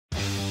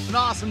an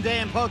awesome day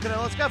in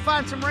Pocono. Let's go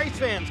find some race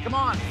fans. Come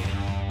on.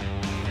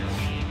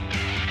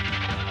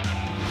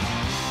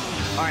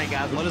 All right,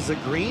 guys, what is the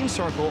green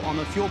circle on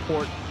the fuel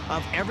port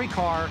of every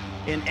car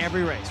in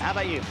every race? How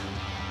about you?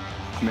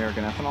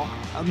 American Ethanol.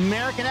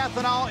 American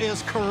Ethanol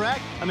is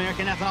correct.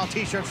 American Ethanol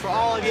t-shirts for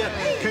all of you.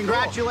 Hey,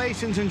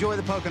 congratulations. Cool. Enjoy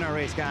the Pocono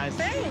race, guys.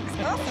 Thanks.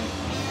 Awesome.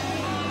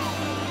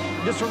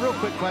 Just a real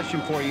quick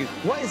question for you.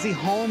 What is the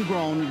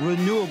homegrown,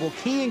 renewable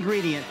key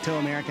ingredient to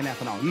American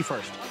Ethanol? You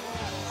first.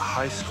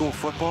 High school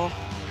football?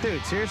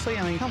 Dude, seriously?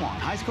 I mean, come on.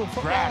 High school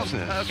football?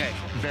 Grasses. Okay.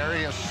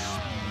 Various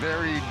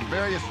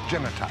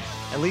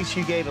genotypes. At least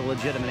you gave a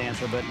legitimate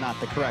answer, but not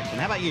the correct one.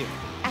 How about you?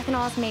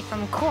 Ethanol is made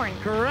from corn.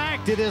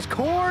 Correct. It is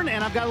corn,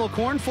 and I've got a little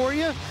corn for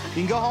you. You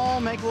can go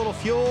home, make a little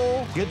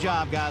fuel. Good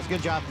job, guys.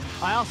 Good job.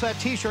 I also have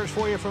T-shirts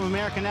for you from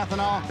American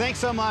Ethanol. Thanks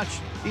so much.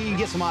 You can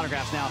get some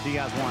autographs now if you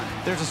guys want.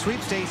 There's a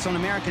sweepstakes on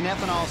American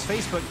Ethanol's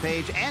Facebook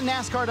page and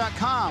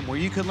NASCAR.com where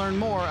you can learn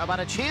more about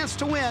a chance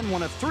to win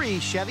one of 3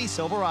 Chevy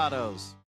Silverados.